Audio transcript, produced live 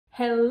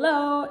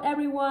Hello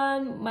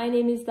everyone, my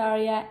name is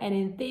Daria and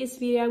in this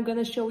video I'm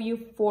gonna show you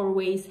 4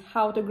 ways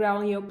how to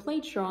ground your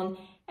Playtron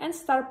and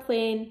start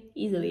playing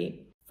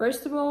easily.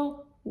 First of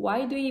all,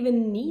 why do you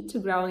even need to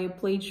ground your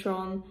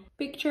Playtron?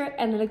 Picture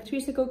an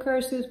electrical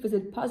cursus with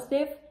its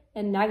positive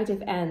and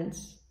negative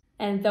ends,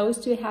 and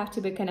those two have to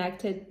be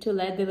connected to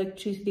let the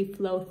electricity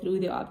flow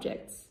through the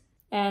objects.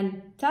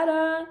 And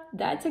ta-da!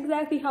 That's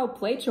exactly how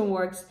Playtron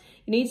works.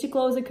 You need to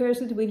close the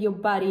cursor with your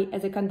body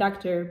as a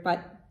conductor,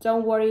 but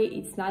don't worry,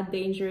 it's not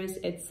dangerous.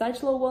 It's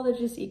such low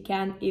voltages you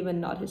can't even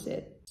notice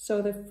it.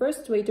 So the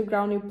first way to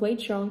ground your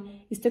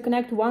Playtron is to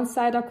connect one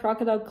side of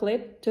crocodile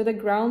clip to the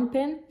ground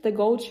pin, the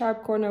gold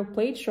sharp corner of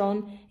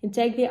Playtron, and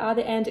take the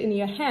other end in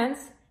your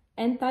hands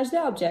and touch the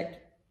object.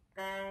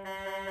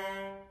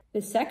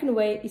 The second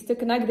way is to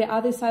connect the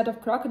other side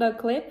of crocodile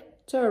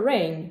clip to a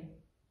ring.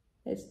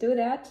 Let's do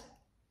that.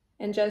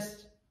 And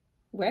just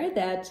wear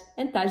that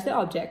and touch the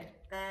object.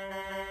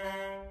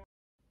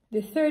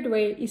 The third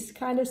way is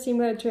kind of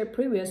similar to a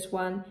previous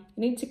one.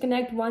 You need to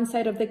connect one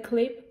side of the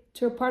clip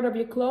to a part of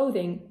your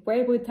clothing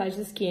where it will touch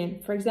the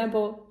skin. For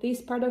example,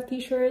 this part of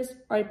t-shirts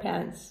or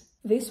pants.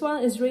 This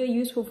one is really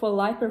useful for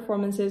live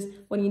performances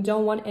when you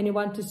don't want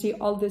anyone to see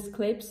all these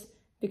clips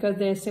because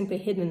they're simply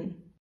hidden.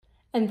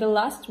 And the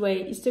last way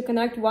is to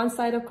connect one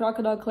side of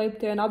crocodile clip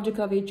to an object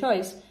of your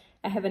choice.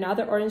 I have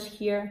another orange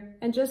here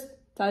and just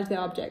touch the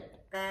object.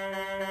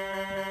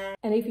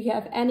 And if you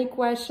have any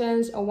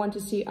questions or want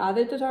to see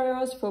other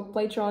tutorials for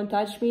Playtron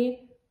Touch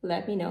Me,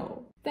 let me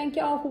know. Thank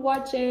you all for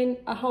watching.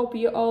 I hope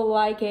you all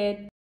like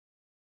it.